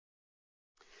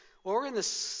Well, we're in the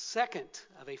second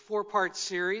of a four-part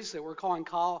series that we're calling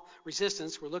Call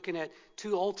Resistance. We're looking at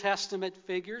two Old Testament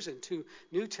figures and two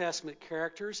New Testament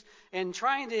characters and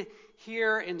trying to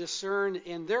hear and discern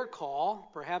in their call,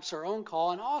 perhaps our own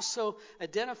call, and also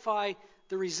identify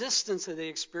the resistance that they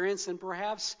experience and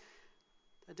perhaps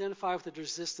identify with the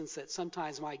resistance that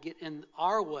sometimes might get in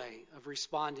our way of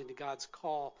responding to God's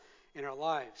call in our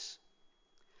lives.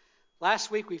 Last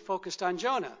week we focused on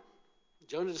Jonah.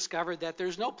 Jonah discovered that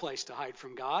there's no place to hide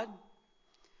from God.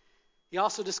 He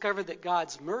also discovered that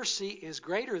God's mercy is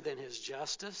greater than his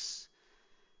justice.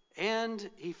 And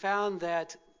he found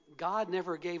that God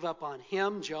never gave up on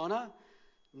him, Jonah,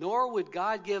 nor would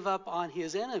God give up on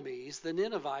his enemies, the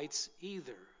Ninevites,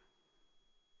 either.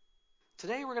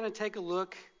 Today we're going to take a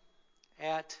look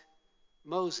at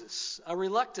Moses, a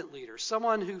reluctant leader,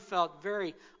 someone who felt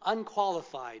very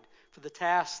unqualified for the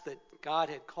task that God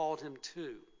had called him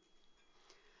to.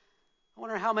 I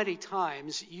wonder how many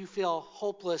times you feel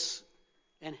hopeless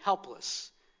and helpless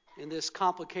in this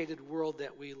complicated world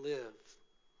that we live.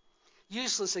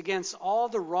 Useless against all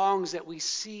the wrongs that we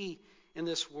see in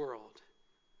this world.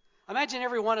 Imagine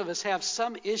every one of us have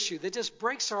some issue that just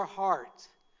breaks our heart.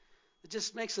 It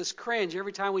just makes us cringe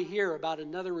every time we hear about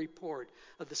another report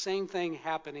of the same thing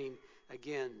happening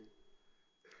again.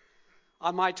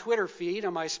 On my Twitter feed,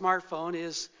 on my smartphone,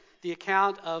 is the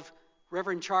account of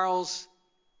Reverend Charles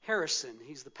Harrison.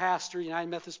 He's the pastor, United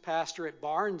Methodist pastor at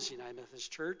Barnes United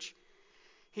Methodist Church.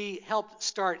 He helped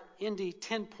start Indy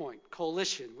 10-Point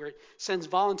Coalition, where it sends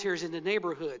volunteers into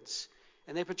neighborhoods,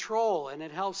 and they patrol, and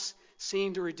it helps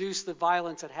seem to reduce the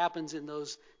violence that happens in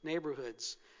those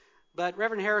neighborhoods. But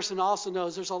Reverend Harrison also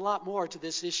knows there's a lot more to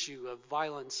this issue of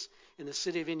violence in the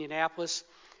city of Indianapolis.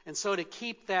 And so to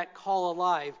keep that call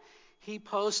alive, he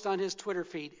posts on his Twitter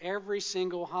feed every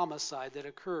single homicide that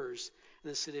occurs in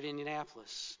the city of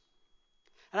Indianapolis.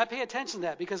 And I pay attention to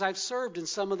that because I've served in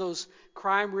some of those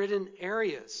crime-ridden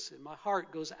areas, and my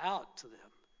heart goes out to them.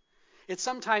 It's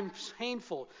sometimes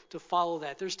painful to follow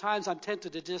that. There's times I'm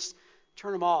tempted to just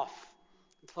turn them off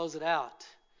and close it out.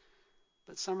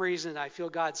 But some reason I feel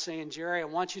God saying, Jerry, I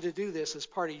want you to do this as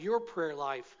part of your prayer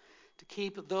life to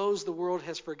keep those the world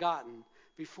has forgotten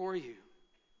before you.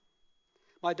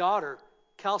 My daughter,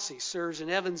 Kelsey, serves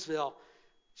in Evansville.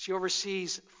 She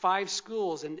oversees 5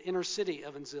 schools in inner city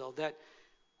Evansville that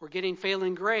were getting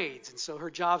failing grades. And so her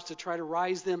job is to try to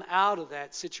rise them out of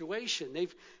that situation.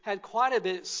 They've had quite a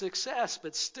bit of success,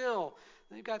 but still,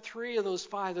 they've got 3 of those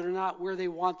 5 that are not where they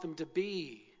want them to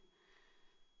be.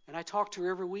 And I talk to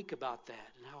her every week about that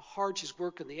and how hard she's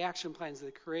working, the action plans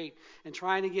they create, and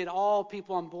trying to get all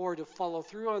people on board to follow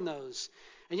through on those.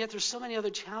 And yet there's so many other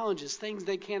challenges, things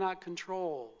they cannot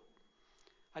control.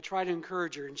 I try to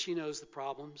encourage her, and she knows the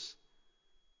problems.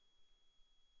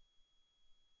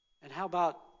 And how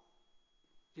about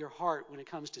your heart when it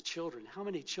comes to children? How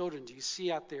many children do you see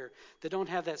out there that don't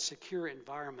have that secure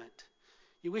environment?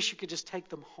 You wish you could just take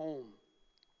them home.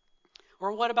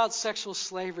 Or what about sexual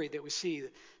slavery that we see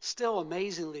that still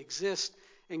amazingly exists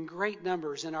in great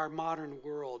numbers in our modern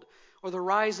world? Or the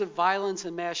rise of violence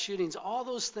and mass shootings, all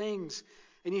those things.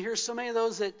 And you hear so many of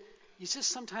those that you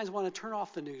just sometimes want to turn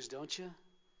off the news, don't you?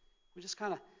 We just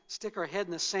kind of stick our head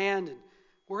in the sand and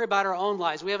worry about our own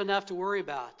lives. We have enough to worry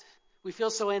about. We feel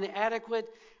so inadequate,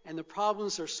 and the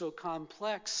problems are so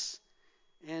complex,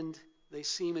 and they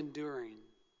seem enduring.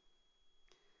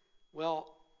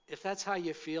 Well, if that's how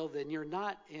you feel, then you're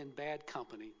not in bad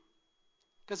company.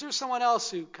 Because there's someone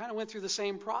else who kind of went through the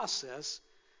same process,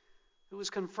 who was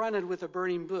confronted with a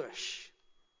burning bush.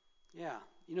 Yeah,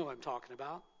 you know what I'm talking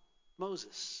about.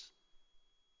 Moses.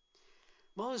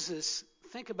 Moses,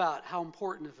 think about how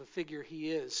important of a figure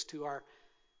he is to our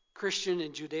Christian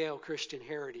and Judeo-Christian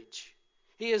heritage.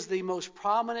 He is the most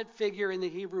prominent figure in the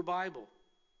Hebrew Bible.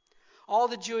 All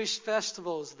the Jewish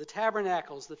festivals, the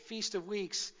tabernacles, the Feast of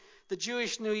Weeks, the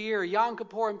Jewish New Year, Yom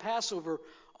Kippur, and Passover,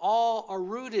 all are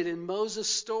rooted in Moses'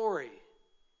 story.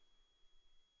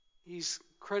 He's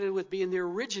credited with being the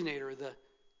originator of the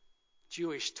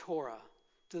Jewish Torah,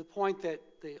 to the point that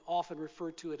they often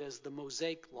refer to it as the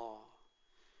Mosaic Law.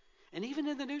 And even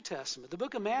in the New Testament, the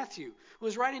book of Matthew, who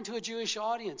was writing to a Jewish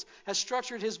audience, has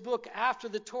structured his book after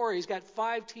the Torah. He's got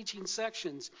 5 teaching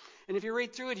sections. And if you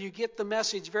read through it, you get the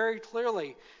message very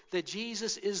clearly that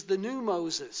Jesus is the new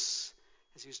Moses,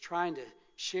 as he was trying to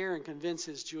share and convince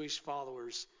his Jewish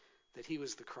followers that he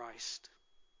was the Christ.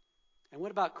 And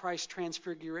what about Christ's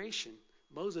transfiguration?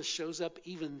 Moses shows up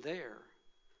even there,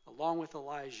 along with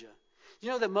Elijah.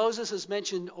 You know that Moses is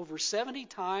mentioned over 70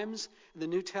 times in the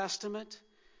New Testament?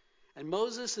 And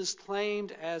Moses is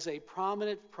claimed as a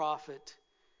prominent prophet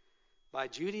by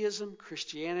Judaism,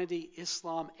 Christianity,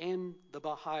 Islam, and the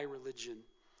Baha'i religion.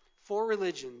 4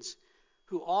 religions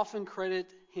who often credit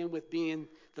him with being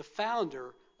the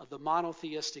founder of the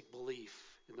monotheistic belief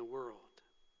in the world.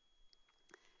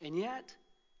 And yet,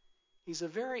 he's a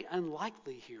very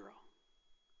unlikely hero,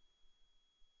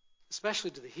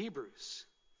 especially to the Hebrews.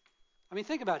 I mean,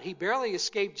 think about it. He barely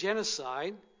escaped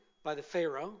genocide by the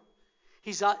Pharaoh.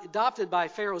 He's adopted by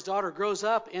Pharaoh's daughter, grows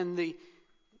up in the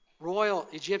royal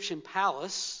Egyptian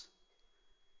palace.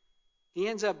 He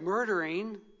ends up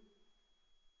murdering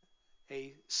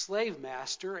a slave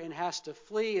master and has to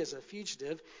flee as a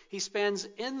fugitive. He spends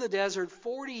in the desert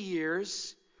 40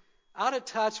 years, out of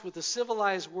touch with the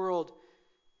civilized world.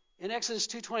 In Exodus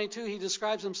 2:22, he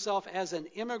describes himself as an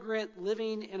immigrant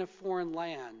living in a foreign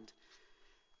land.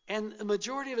 And the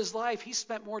majority of his life, he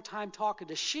spent more time talking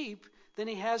to sheep than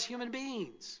he has human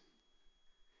beings.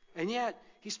 And yet,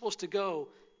 he's supposed to go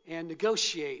and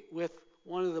negotiate with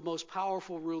one of the most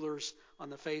powerful rulers on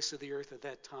the face of the earth at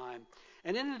that time.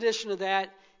 And in addition to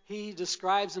that, he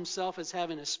describes himself as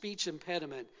having a speech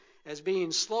impediment, as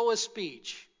being slow of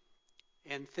speech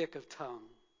and thick of tongue.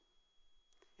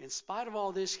 In spite of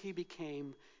all this, he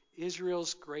became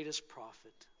Israel's greatest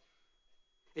prophet.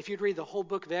 If you'd read the whole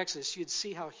book of Exodus, you'd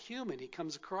see how human he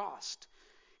comes across.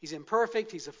 He's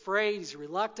imperfect, he's afraid, he's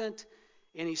reluctant,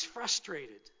 and he's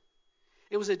frustrated.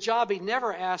 It was a job he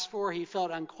never asked for, he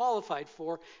felt unqualified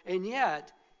for, and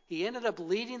yet he ended up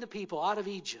leading the people out of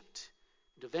Egypt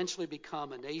and eventually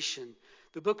become a nation.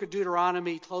 The book of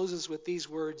Deuteronomy closes with these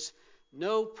words,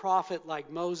 "No prophet like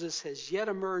Moses has yet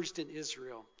emerged in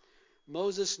Israel.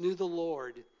 Moses knew the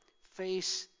Lord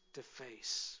face to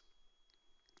face."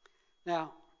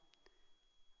 Now,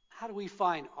 how do we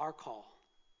find our call?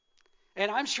 And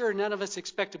I'm sure none of us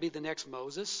expect to be the next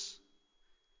Moses.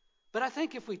 But I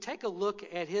think if we take a look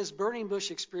at his burning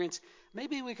bush experience,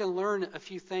 maybe we can learn a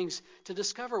few things to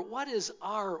discover what is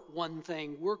our one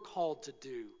thing we're called to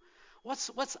do.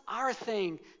 What's our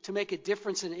thing to make a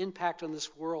difference and impact on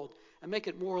this world and make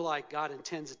it more like God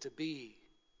intends it to be?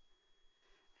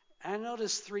 And I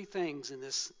noticed 3 things in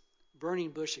this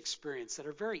burning bush experience that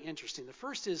are very interesting. The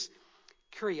first is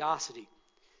curiosity.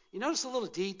 You notice a little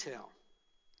detail.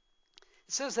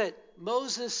 It says that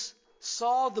Moses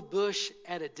saw the bush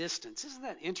at a distance. Isn't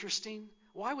that interesting?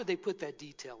 Why would they put that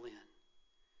detail in?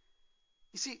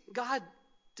 You see, God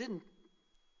didn't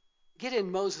get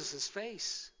in Moses'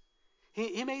 face.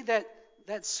 He made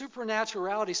that supernatural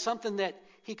reality something that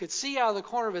he could see out of the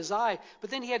corner of his eye,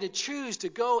 but then he had to choose to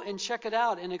go and check it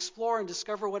out and explore and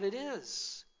discover what it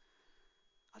is.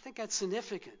 I think that's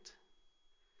significant.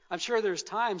 I'm sure there's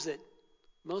times that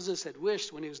Moses had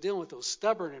wished when he was dealing with those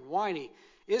stubborn and whiny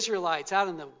Israelites out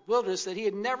in the wilderness that he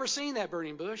had never seen that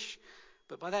burning bush,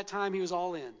 but by that time he was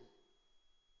all in.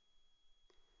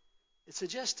 It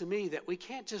suggests to me that we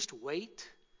can't just wait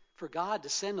for God to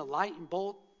send a lightning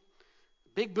bolt,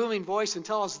 big booming voice and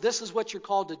tell us this is what you're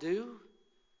called to do.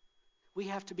 We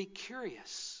have to be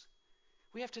curious.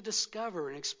 We have to discover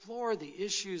and explore the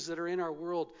issues that are in our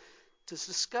world, to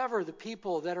discover the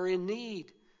people that are in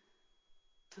need,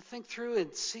 to think through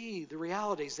and see the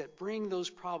realities that bring those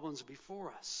problems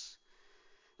before us.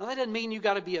 Now, that doesn't mean you've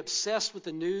got to be obsessed with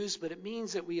the news, but it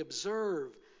means that we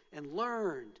observe and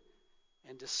learn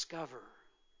and discover.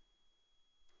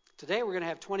 Today, we're going to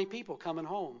have 20 people coming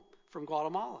home from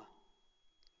Guatemala.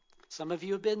 Some of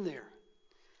you have been there.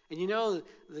 And you know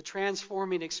the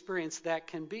transforming experience that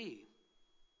can be.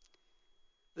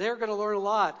 They're going to learn a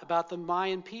lot about the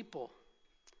Mayan people.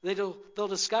 They'll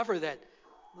discover that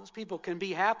those people can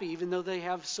be happy even though they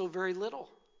have so very little.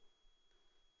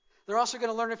 They're also going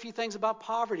to learn a few things about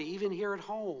poverty, even here at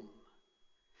home.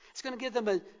 It's going to give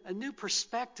them a new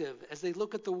perspective as they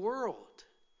look at the world.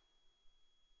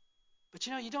 But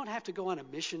you know, you don't have to go on a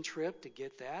mission trip to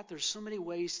get that. There's so many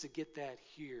ways to get that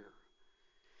here.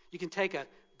 You can take a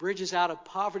Bridges Out of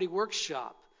Poverty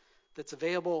workshop that's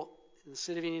available in the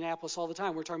city of Indianapolis all the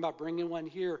time. We're talking about bringing one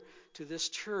here to this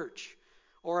church.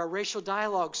 Or a racial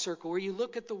dialogue circle where you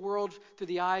look at the world through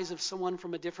the eyes of someone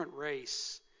from a different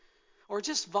race. Or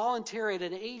just volunteer at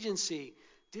an agency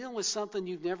dealing with something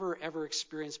you've never ever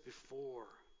experienced before.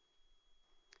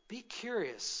 Be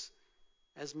curious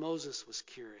as Moses was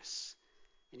curious,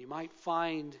 and you might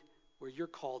find where you're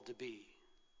called to be.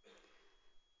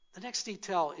 The next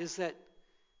detail is that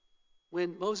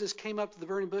when Moses came up to the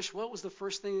burning bush, what was the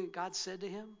first thing that God said to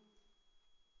him?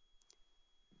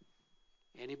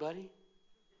 Anybody?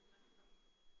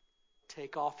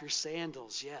 Take off your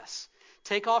sandals, yes.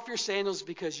 Take off your sandals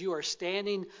because you are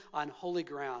standing on holy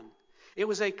ground. It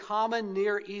was a common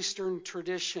Near Eastern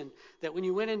tradition that when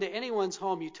you went into anyone's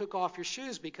home, you took off your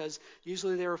shoes because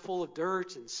usually they were full of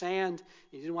dirt and sand.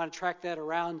 You didn't want to track that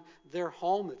around their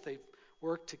home that they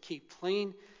worked to keep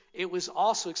clean. It was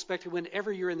also expected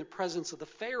whenever you're in the presence of the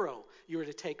Pharaoh, you were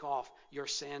to take off your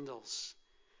sandals.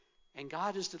 And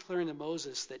God is declaring to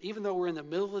Moses that even though we're in the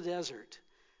middle of the desert,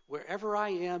 wherever I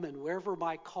am and wherever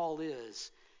my call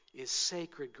is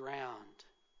sacred ground.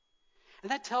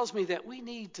 And that tells me that we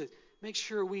need to make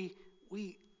sure we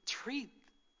treat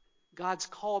God's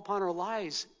call upon our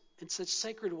lives in such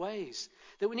sacred ways.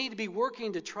 That we need to be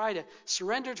working to try to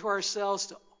surrender to ourselves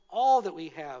to all that we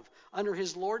have under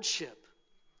His lordship.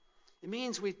 It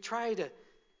means we try to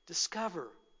discover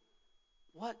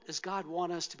what does God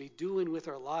want us to be doing with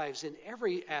our lives in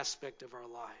every aspect of our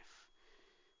life.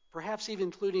 Perhaps even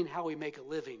including how we make a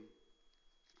living.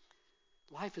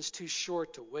 Life is too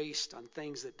short to waste on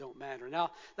things that don't matter.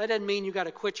 Now, that doesn't mean you got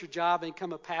to quit your job and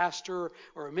become a pastor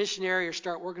or a missionary or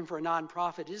start working for a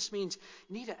nonprofit. It just means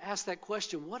you need to ask that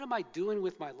question, what am I doing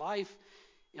with my life?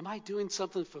 Am I doing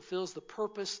something that fulfills the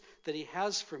purpose that He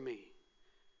has for me?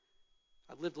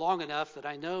 I've lived long enough that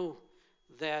I know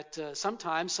that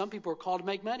sometimes some people are called to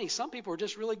make money. Some people are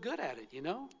just really good at it, you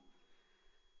know?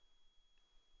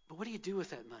 But what do you do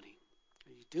with that money?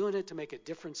 Are you doing it to make a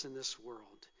difference in this world?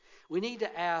 We need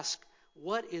to ask,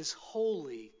 what is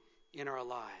holy in our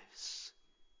lives?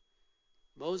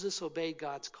 Moses obeyed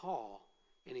God's call,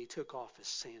 and he took off his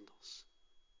sandals.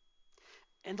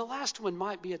 And the last one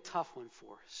might be a tough one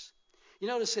for us. You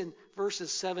notice in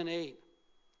verses 7, 8,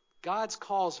 God's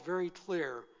call is very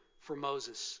clear for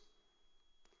Moses.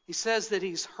 He says that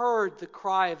he's heard the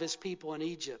cry of his people in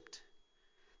Egypt,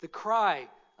 the cry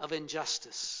of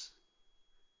injustice.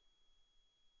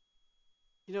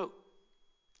 You know,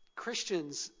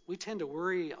 Christians, we tend to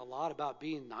worry a lot about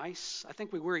being nice. I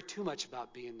think we worry too much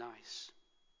about being nice.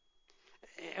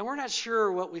 And we're not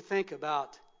sure what we think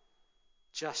about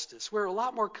justice. We're a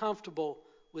lot more comfortable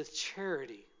with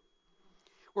charity.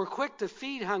 We're quick to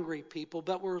feed hungry people,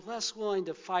 but we're less willing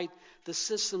to fight the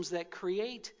systems that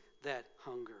create that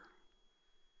hunger.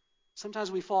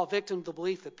 Sometimes we fall victim to the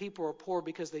belief that people are poor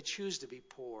because they choose to be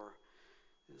poor.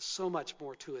 There's so much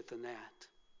more to it than that.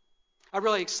 I'm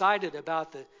really excited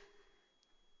about the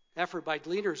effort by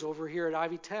leaders over here at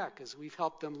Ivy Tech as we've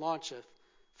helped them launch a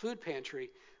food pantry.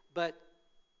 But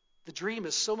the dream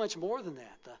is so much more than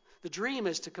that. The dream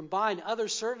is to combine other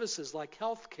services like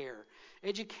health care,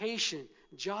 education,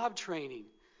 job training,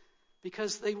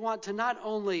 because they want to not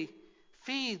only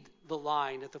feed the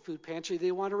line at the food pantry,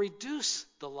 they want to reduce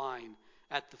the line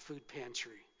at the food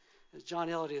pantry. As John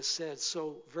Elliott has said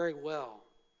so very well,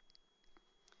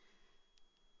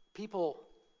 people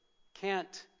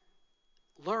can't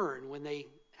learn when they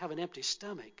have an empty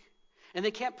stomach. And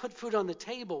they can't put food on the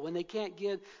table when they can't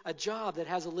get a job that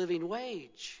has a living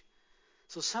wage.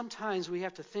 So sometimes we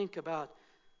have to think about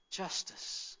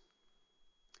justice.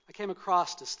 I came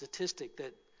across a statistic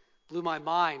that blew my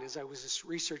mind as I was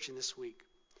researching this week.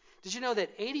 Did you know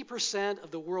that 80%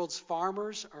 of the world's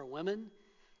farmers are women?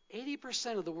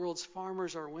 80% of the world's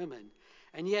farmers are women.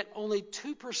 And yet only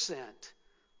 2%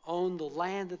 own the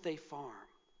land that they farm.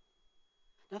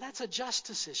 Now that's a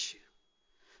justice issue.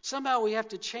 Somehow we have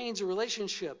to change the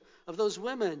relationship of those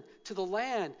women to the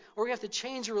land, or we have to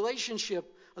change the relationship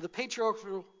of the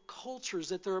patriarchal cultures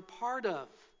that they're a part of,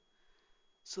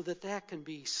 so that that can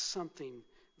be something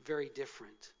very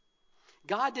different.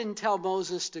 God didn't tell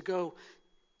Moses to go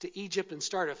to Egypt and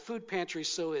start a food pantry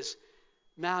so his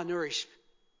malnourished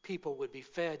people would be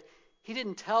fed. He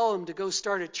didn't tell him to go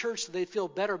start a church so they'd feel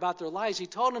better about their lives. He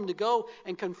told him to go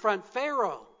and confront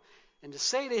Pharaoh and to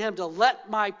say to him to let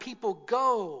my people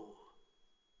go.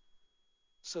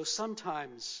 So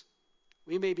sometimes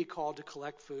we may be called to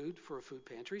collect food for a food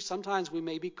pantry. Sometimes we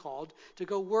may be called to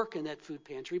go work in that food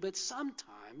pantry. But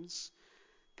sometimes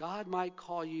God might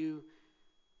call you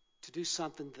to do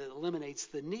something that eliminates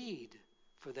the need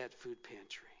for that food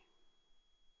pantry.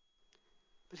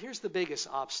 But here's the biggest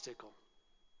obstacle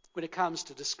when it comes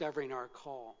to discovering our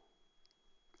call.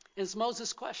 It's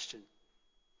Moses' question.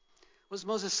 What does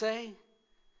Moses say?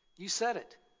 You said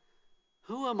it.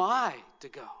 Who am I to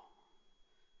go?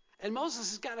 And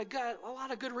Moses has got a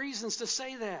lot of good reasons to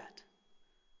say that.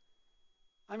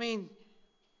 I mean,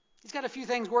 he's got a few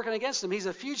things working against him. He's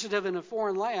a fugitive in a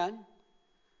foreign land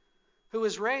who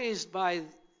was raised by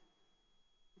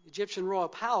the Egyptian royal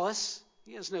palace.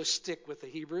 He has no stick with the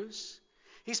Hebrews.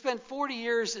 He spent 40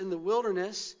 years in the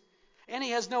wilderness, and he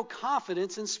has no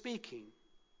confidence in speaking.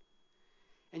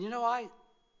 And you know, I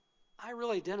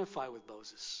really identify with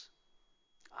Moses.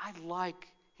 I like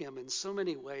him in so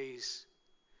many ways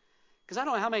Because I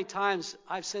don't know how many times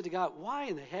I've said to God, why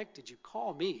in the heck did you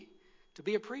call me to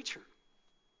be a preacher?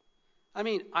 I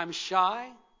mean, I'm shy,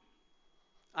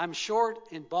 I'm short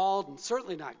and bald and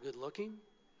certainly not good looking.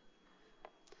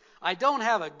 I don't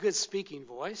have a good speaking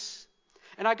voice.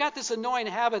 And I got this annoying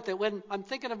habit that when I'm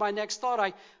thinking of my next thought,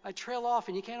 I trail off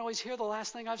and you can't always hear the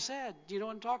last thing I've said. Do you know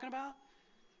what I'm talking about?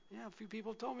 Yeah, a few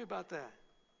people have told me about that.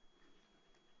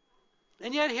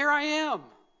 And yet here I am.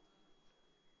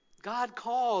 God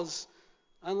calls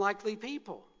unlikely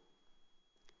people.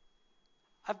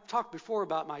 I've talked before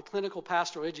about my clinical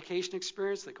pastoral education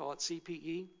experience. They call it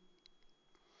CPE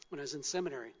when I was in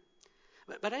seminary.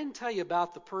 But I didn't tell you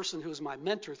about the person who was my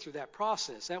mentor through that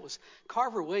process. That was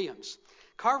Carver Williams.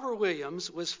 Carver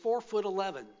Williams was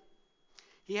 4'11".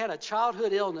 He had a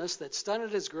childhood illness that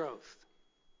stunted his growth.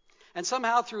 And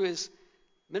somehow through his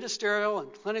ministerial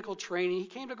and clinical training, he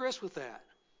came to grips with that.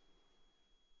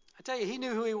 I tell you, he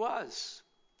knew who he was.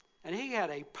 And he had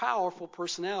a powerful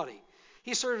personality.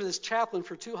 He served as chaplain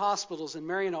for 2 hospitals in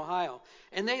Marion, Ohio.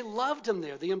 And they loved him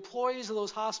there. The employees of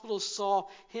those hospitals saw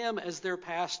him as their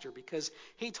pastor because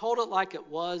he told it like it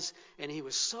was, and he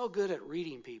was so good at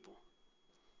reading people.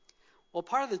 Well,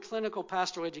 part of the clinical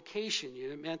pastoral education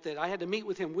unit meant that I had to meet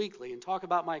with him weekly and talk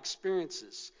about my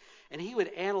experiences. And he would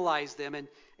analyze them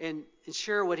and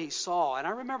share what he saw. And I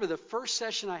remember the first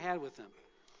session I had with him.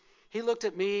 He looked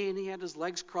at me, and he had his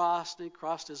legs crossed, and he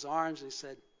crossed his arms, and he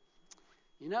said,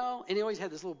 you know, and he always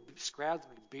had this little scraggly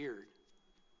beard.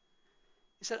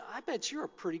 He said, I bet you're a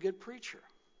pretty good preacher.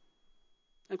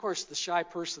 And, of course, the shy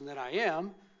person that I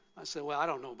am, I said, well, I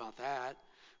don't know about that.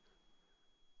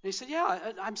 And he said,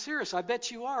 yeah, I'm serious. I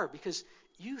bet you are, because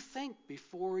you think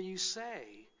before you say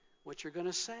what you're going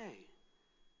to say.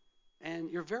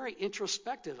 And you're very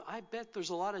introspective. I bet there's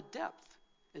a lot of depth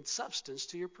and substance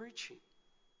to your preaching.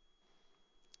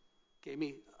 Gave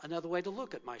me another way to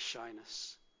look at my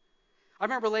shyness. I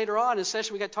remember later on in a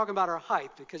session we got talking about our height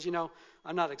because, you know,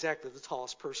 I'm not exactly the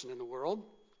tallest person in the world.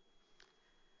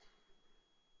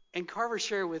 And Carver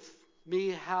shared with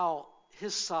me how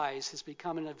his size has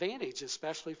become an advantage,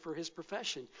 especially for his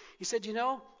profession. He said, you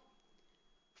know,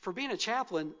 for being a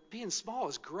chaplain, being small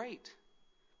is great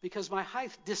because my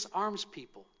height disarms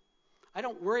people. I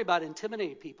don't worry about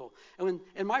intimidating people. And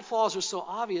my flaws are so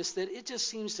obvious that it just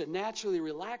seems to naturally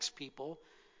relax people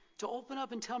to open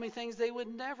up and tell me things they would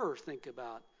never think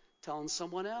about telling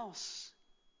someone else.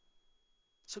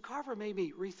 So Carver made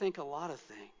me rethink a lot of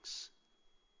things.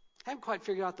 I haven't quite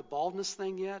figured out the baldness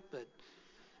thing yet, but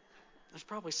there's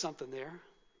probably something there.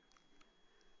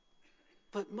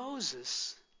 But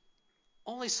Moses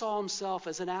only saw himself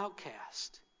as an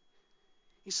outcast.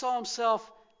 He saw himself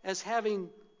as having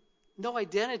no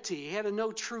identity. He had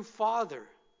no true father.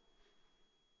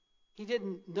 He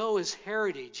didn't know his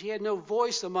heritage. He had no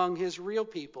voice among his real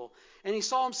people. And he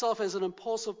saw himself as an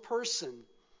impulsive person.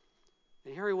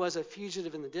 And here he was, a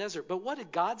fugitive in the desert. But what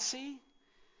did God see?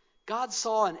 God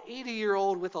saw an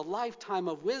 80-year-old with a lifetime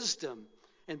of wisdom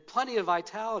and plenty of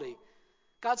vitality.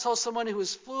 God saw someone who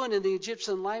was fluent in the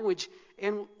Egyptian language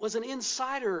and was an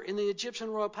insider in the Egyptian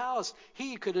royal palace.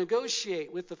 He could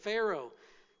negotiate with the Pharaoh.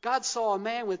 God saw a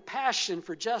man with passion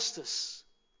for justice.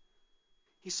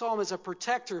 He saw him as a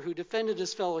protector who defended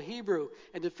his fellow Hebrew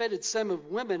and defended some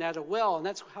women at a well, and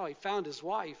that's how he found his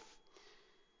wife.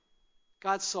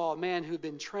 God saw a man who had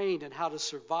been trained in how to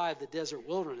survive the desert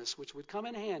wilderness, which would come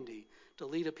in handy to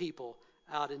lead a people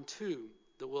out into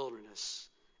the wilderness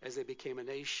as they became a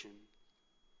nation.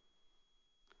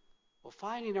 Well,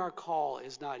 finding our call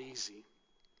is not easy.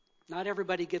 Not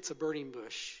everybody gets a burning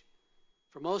bush.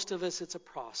 For most of us, it's a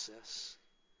process.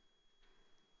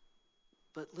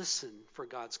 But listen for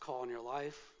God's call in your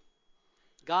life.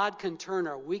 God can turn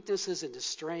our weaknesses into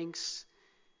strengths.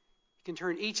 He can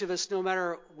turn each of us, no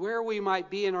matter where we might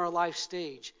be in our life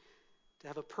stage, to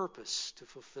have a purpose to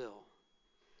fulfill.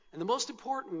 And the most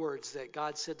important words that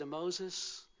God said to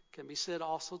Moses can be said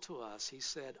also to us. He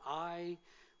said, I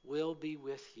will be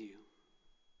with you.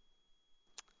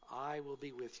 I will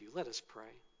be with you. Let us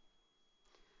pray.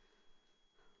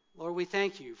 Lord, we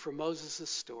thank you for Moses'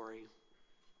 story.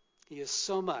 He is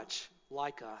so much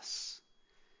like us.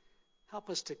 Help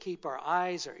us to keep our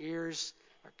eyes, our ears,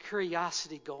 our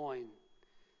curiosity going.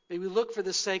 May we look for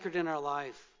the sacred in our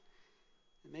life.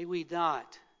 And may we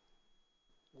not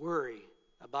worry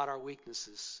about our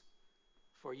weaknesses.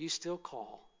 For you still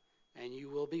call, and you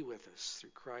will be with us. Through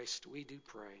Christ we do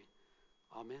pray.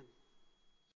 Amen.